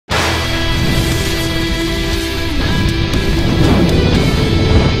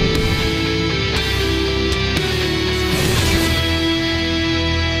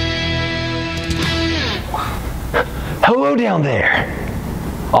down there.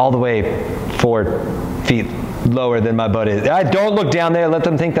 All the way 4 feet lower than my butt is. Don't look down there. Let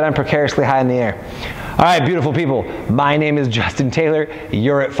them think that I'm precariously high in the air. All right, beautiful people. My name is Justin Taylor.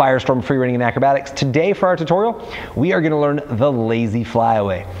 You're at Firestorm Free Running and Acrobatics. Today for our tutorial, we are going to learn the lazy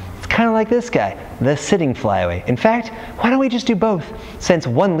flyaway. It's kind of like this guy, the sitting flyaway. In fact, why don't we just do both, since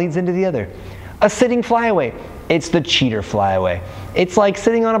one leads into the other. A sitting flyaway. It's the cheater flyaway. It's like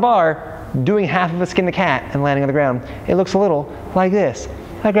sitting on a bar, doing half of a skin the cat and landing on the ground. It looks a little like this.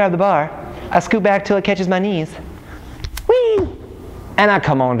 I grab the bar, I scoot back till it catches my knees, whee, and I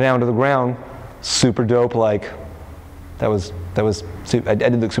come on down to the ground. Super dope, like, I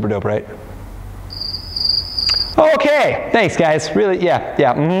did look super dope, right? Okay, thanks guys, really,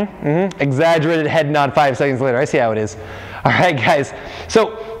 yeah, exaggerated head nod 5 seconds later, I see how it is. All right guys,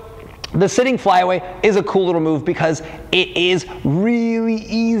 so the sitting flyaway is a cool little move because it is really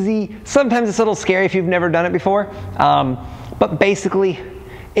easy. Sometimes it's a little scary if you've never done it before, but basically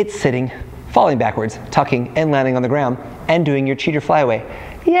it's sitting, falling backwards, tucking, and landing on the ground, and doing your cheater flyaway.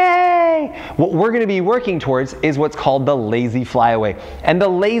 Yay! What we're going to be working towards is what's called the lazy flyaway. And the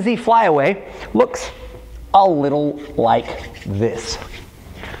lazy flyaway looks a little like this.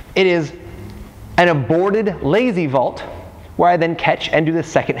 It is an aborted lazy vault where I then catch and do the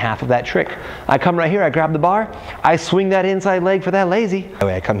second half of that trick. I come right here, I grab the bar, I swing that inside leg for that lazy.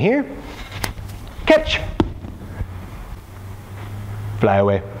 I come here, catch, fly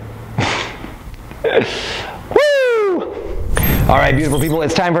away. All right, beautiful people,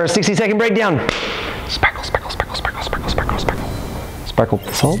 it's time for a 60-second breakdown. Sparkle, sparkle, sparkle, sparkle, sparkle, sparkle, sparkle. Sparkle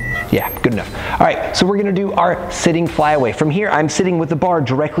the salt? Yeah, good enough. All right, so we're gonna do our sitting flyaway. From here, I'm sitting with the bar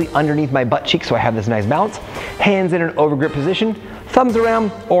directly underneath my butt cheek, so I have this nice balance. Hands in an overgrip position, thumbs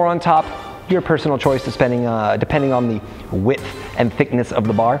around or on top, your personal choice depending on the width and thickness of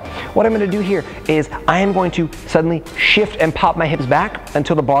the bar. What I'm gonna do here is I am going to suddenly shift and pop my hips back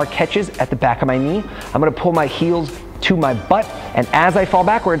until the bar catches at the back of my knee. I'm gonna pull my heels to my butt, and as I fall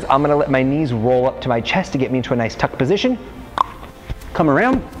backwards, I'm gonna let my knees roll up to my chest to get me into a nice tuck position. Come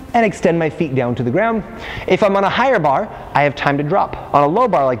around and extend my feet down to the ground. If I'm on a higher bar, I have time to drop. On a low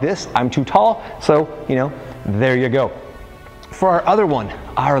bar like this, I'm too tall, so, there you go. For our other one,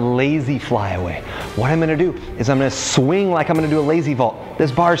 our lazy flyaway, what I'm gonna do is I'm gonna swing like I'm gonna do a lazy vault. This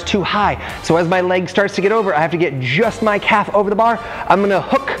bar is too high, so as my leg starts to get over, I have to get just my calf over the bar. I'm gonna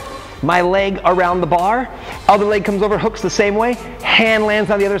hook my leg around the bar, other leg comes over, hooks the same way, hand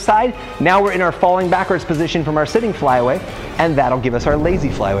lands on the other side. Now we're in our falling backwards position from our sitting flyaway, and that'll give us our lazy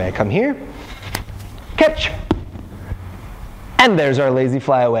flyaway. I come here, catch, and there's our lazy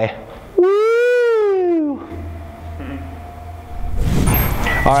flyaway. Woo!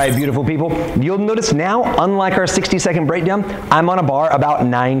 All right, beautiful people. You'll notice now, unlike our 60-second breakdown, I'm on a bar about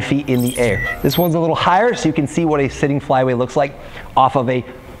 9 feet in the air. This one's a little higher, so you can see what a sitting flyaway looks like off of a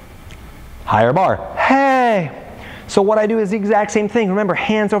higher bar. Hey! So what I do is the exact same thing. Remember,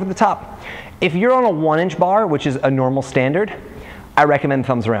 hands over the top. If you're on a 1-inch bar, which is a normal standard, I recommend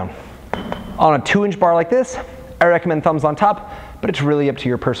thumbs around. On a 2-inch bar like this, I recommend thumbs on top, but it's really up to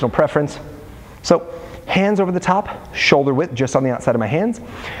your personal preference. So hands over the top, shoulder width just on the outside of my hands.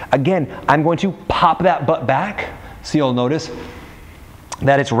 Again, I'm going to pop that butt back, so you'll notice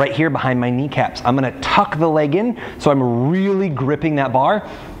that it's right here behind my kneecaps. I'm gonna tuck the leg in, so I'm really gripping that bar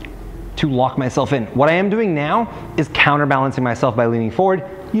to lock myself in. What I am doing now is counterbalancing myself by leaning forward.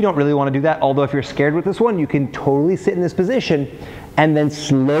 You don't really want to do that, although if you're scared with this one, you can totally sit in this position and then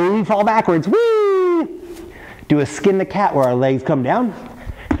slowly fall backwards. Woo! Do a skin the cat where our legs come down,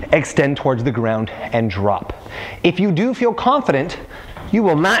 extend towards the ground, and drop. If you do feel confident, you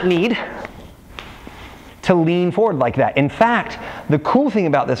will not need to lean forward like that. In fact, the cool thing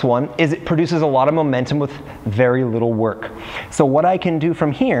about this one is it produces a lot of momentum with very little work. So what I can do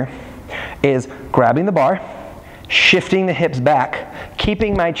from here is grabbing the bar, shifting the hips back,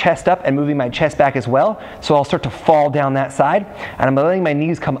 keeping my chest up and moving my chest back as well. So I'll start to fall down that side, and I'm letting my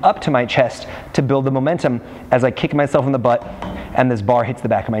knees come up to my chest to build the momentum as I kick myself in the butt and this bar hits the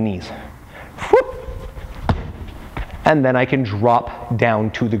back of my knees. Whoop. And then I can drop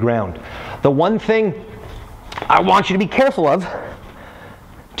down to the ground. The one thing I want you to be careful of,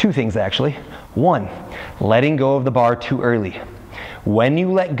 2 things actually. 1, letting go of the bar too early. When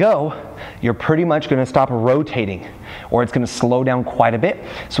you let go, you're pretty much going to stop rotating, or it's going to slow down quite a bit.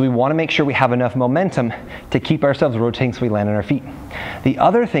 So we want to make sure we have enough momentum to keep ourselves rotating so we land on our feet. The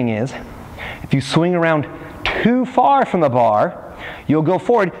other thing is, if you swing around too far from the bar, you'll go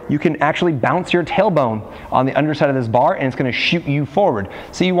forward, you can actually bounce your tailbone on the underside of this bar and it's going to shoot you forward.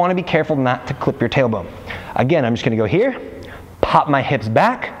 So you want to be careful not to clip your tailbone. Again, I'm just going to go here, pop my hips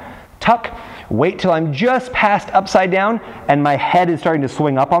back, tuck, Wait till I'm just past upside down and my head is starting to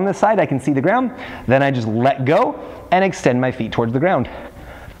swing up on this side. I can see the ground. Then I just let go and extend my feet towards the ground.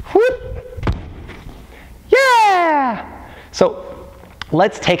 Whoop. Yeah! So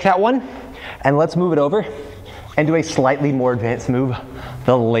let's take that one and let's move it over and do a slightly more advanced move,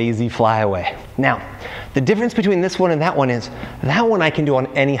 the lazy flyaway. Now, the difference between this one and that one is that one I can do on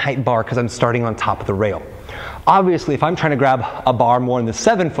any height bar because I'm starting on top of the rail. Obviously, if I'm trying to grab a bar more in the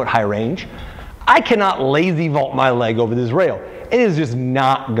 7-foot high range, I cannot lazy vault my leg over this rail. It is just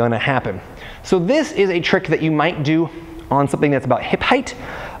not gonna happen. So this is a trick that you might do on something that's about hip height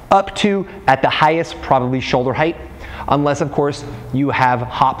up to, at the highest, probably shoulder height. Unless, of course, you have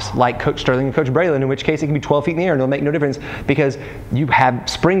hops like Coach Sterling and Coach Braylon, in which case it can be 12 feet in the air and it'll make no difference because you have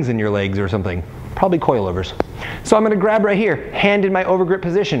springs in your legs or something, probably coilovers. So I'm gonna grab right here, hand in my overgrip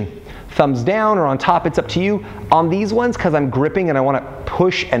position. Thumbs down or on top, it's up to you. On these ones, because I'm gripping and I want to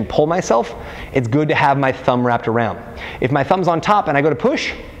push and pull myself, it's good to have my thumb wrapped around. If my thumb's on top and I go to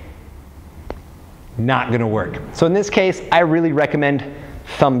push, not going to work. So in this case, I really recommend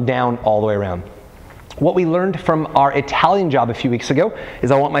thumb down all the way around. What we learned from our Italian job a few weeks ago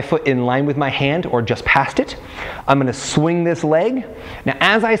is I want my foot in line with my hand or just past it. I'm going to swing this leg. Now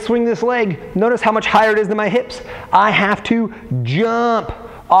as I swing this leg, notice how much higher it is than my hips. I have to jump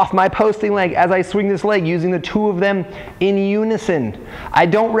off my posting leg as I swing this leg, using the two of them in unison. I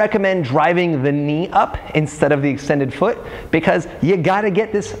don't recommend driving the knee up instead of the extended foot because you gotta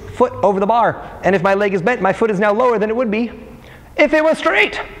get this foot over the bar. And if my leg is bent, my foot is now lower than it would be if it was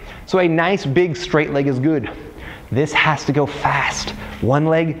straight. So a nice big straight leg is good. This has to go fast. One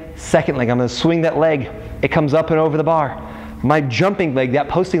leg, second leg. I'm gonna swing that leg. It comes up and over the bar. My jumping leg, that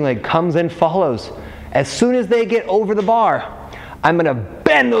posting leg, comes and follows. As soon as they get over the bar, I'm gonna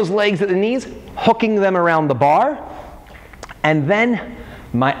bend those legs at the knees, hooking them around the bar, and then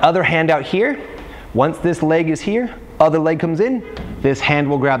my other hand out here. Once this leg is here, other leg comes in, this hand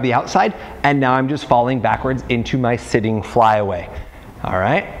will grab the outside, and now I'm just falling backwards into my sitting flyaway. All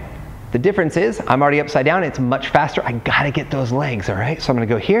right? The difference is I'm already upside down, it's much faster. I gotta get those legs, all right? So I'm gonna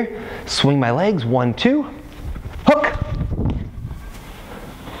go here, swing my legs, 1, 2, hook.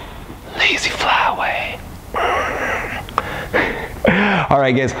 Lazy flyaway. All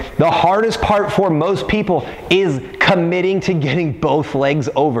right, guys, the hardest part for most people is committing to getting both legs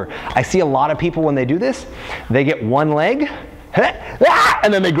over. I see a lot of people when they do this, they get one leg,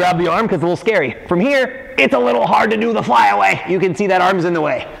 and then they grab the arm because it's a little scary. From here, it's a little hard to do the flyaway. You can see that arm's in the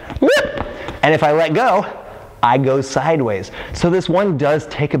way. And if I let go, I go sideways. So this one does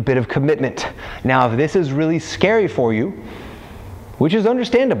take a bit of commitment. Now, if this is really scary for you, which is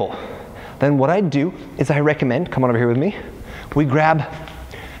understandable, then what I do is I recommend, come on over here with me, we grab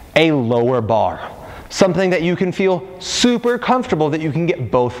a lower bar, something that you can feel super comfortable that you can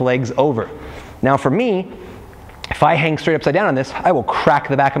get both legs over. Now for me, if I hang straight upside down on this, I will crack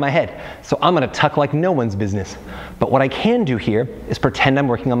the back of my head. So I'm gonna tuck like no one's business. But what I can do here is pretend I'm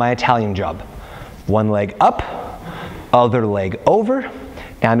working on my Italian job. One leg up, other leg over.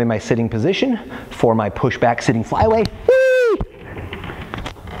 Now I'm in my sitting position for my pushback sitting flyaway. Whee!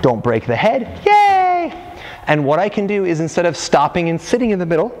 Don't break the head, yay! And what I can do is instead of stopping and sitting in the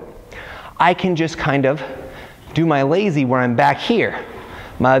middle, I can just kind of do my lazy where I'm back here.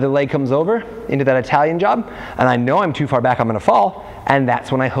 My other leg comes over into that Italian job, and I know I'm too far back, I'm gonna fall, and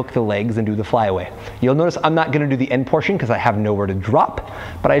that's when I hook the legs and do the flyaway. You'll notice I'm not gonna do the end portion because I have nowhere to drop,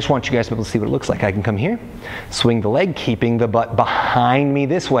 but I just want you guys to be able to see what it looks like. I can come here, swing the leg, keeping the butt behind me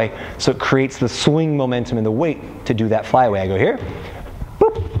this way, so it creates the swing momentum and the weight to do that flyaway. I go here,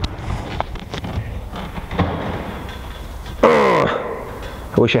 boop.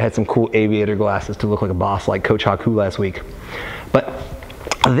 I wish I had some cool aviator glasses to look like a boss like Coach Haku last week. But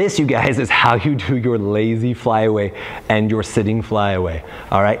this, you guys, is how you do your lazy flyaway and your sitting flyaway.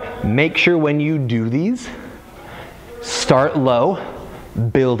 All right, make sure when you do these, start low,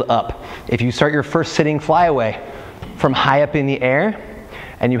 build up. If you start your first sitting flyaway from high up in the air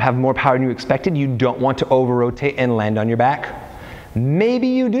and you have more power than you expected, you don't want to over rotate and land on your back. Maybe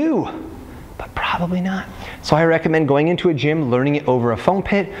you do, but probably not. So I recommend going into a gym, learning it over a foam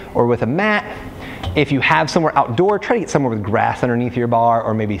pit or with a mat. If you have somewhere outdoor, try to get somewhere with grass underneath your bar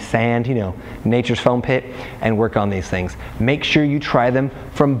or maybe sand, you know, nature's foam pit, and work on these things. Make sure you try them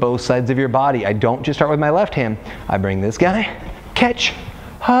from both sides of your body. I don't just start with my left hand. I bring this guy, catch,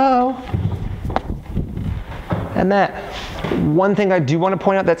 ho, and that. One thing I do want to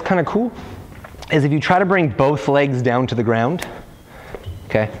point out that's kind of cool is if you try to bring both legs down to the ground,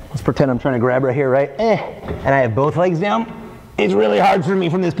 okay, let's pretend I'm trying to grab right here, right? And I have both legs down. It's really hard for me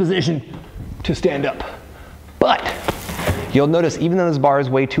from this position to stand up. But you'll notice even though this bar is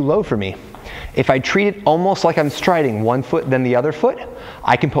way too low for me, If I treat it almost like I'm striding one foot then the other foot,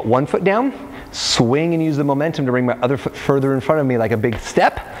 I can put one foot down, swing and use the momentum to bring my other foot further in front of me like a big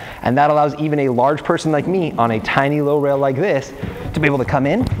step, and that allows even a large person like me on a tiny low rail like this to be able to come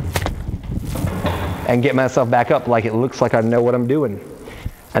in and get myself back up like it looks like I know what I'm doing.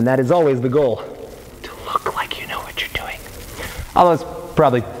 And that is always the goal, to look like you know what you're doing. Although it's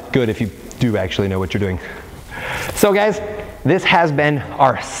probably good if you do actually know what you're doing. So guys, this has been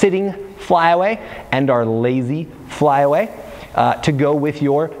our sitting flyaway and our lazy flyaway to go with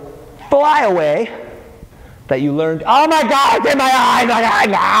your flyaway that you learned. Oh my God, it's in my eyes!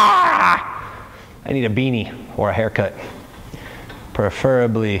 I need a beanie or a haircut,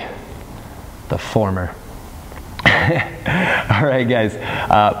 preferably the former. All right, guys.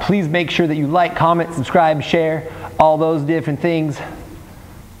 Please make sure that you like, comment, subscribe, share, all those different things.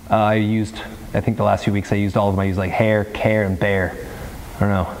 I think the last few weeks I used all of them. I used like hair, care, and bear. I don't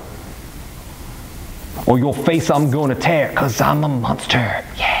know. Or your face I'm gonna tear, cause I'm a monster.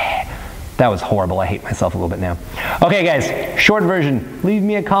 Yeah. That was horrible. I hate myself a little bit now. Okay, guys, short version. Leave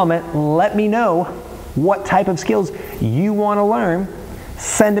me a comment. Let me know what type of skills you want to learn.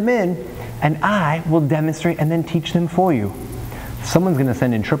 Send them in, and I will demonstrate and then teach them for you. Someone's gonna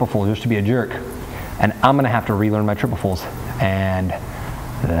send in triple fulls just to be a jerk, and I'm gonna have to relearn my triple fulls, and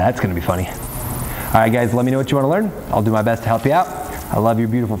that's gonna be funny. All right, guys, let me know what you want to learn. I'll do my best to help you out. I love your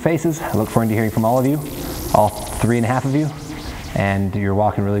beautiful faces. I look forward to hearing from all of you, all 3.5 of you, and you're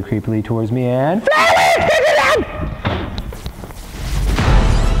walking really creepily towards me, and Flyaway!